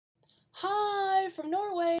Hi, from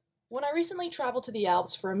Norway! When I recently traveled to the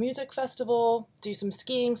Alps for a music festival, do some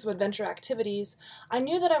skiing, some adventure activities, I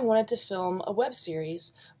knew that I wanted to film a web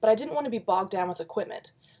series, but I didn't want to be bogged down with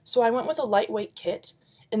equipment. So I went with a lightweight kit,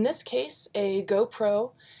 in this case a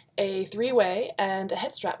GoPro, a 3-way, and a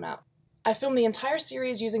head strap mount. I filmed the entire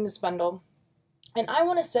series using this bundle, and I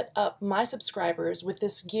want to set up my subscribers with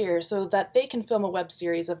this gear so that they can film a web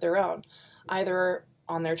series of their own, either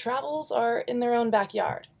on their travels or in their own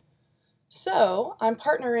backyard. So, I'm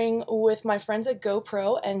partnering with my friends at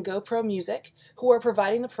GoPro and GoPro Music, who are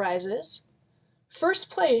providing the prizes. First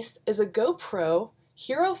place is a GoPro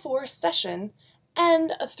Hero4 session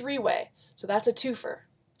and a 3-way, so that's a twofer.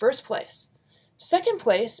 First place. Second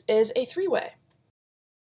place is a 3-way.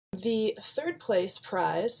 The third place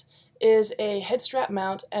prize is a head strap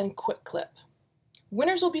mount and quick clip.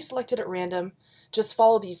 Winners will be selected at random. Just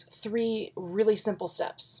follow these 3 really simple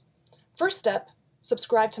steps. First step,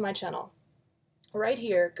 subscribe to my channel. Right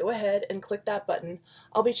here, go ahead and click that button.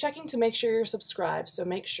 I'll be checking to make sure you're subscribed, so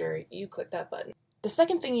make sure you click that button. The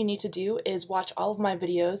second thing you need to do is watch all of my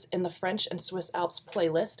videos in the French and Swiss Alps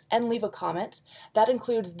playlist and leave a comment. That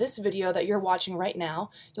includes this video that you're watching right now.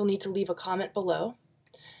 You'll need to leave a comment below.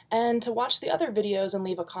 And to watch the other videos and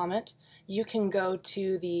leave a comment, you can go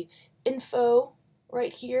to the info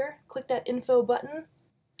right here, click that info button.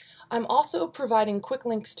 I'm also providing quick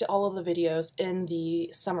links to all of the videos in the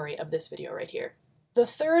summary of this video right here. The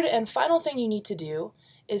third and final thing you need to do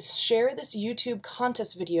is share this YouTube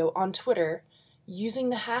contest video on Twitter using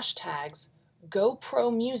the hashtags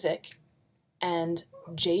GoPro Music and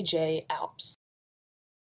JJAlps.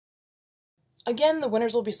 Again, the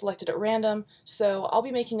winners will be selected at random, so I'll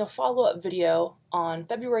be making a follow-up video on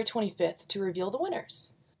February 25th to reveal the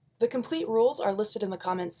winners. The complete rules are listed in the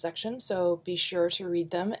comments section, so be sure to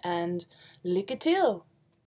read them and lykke til!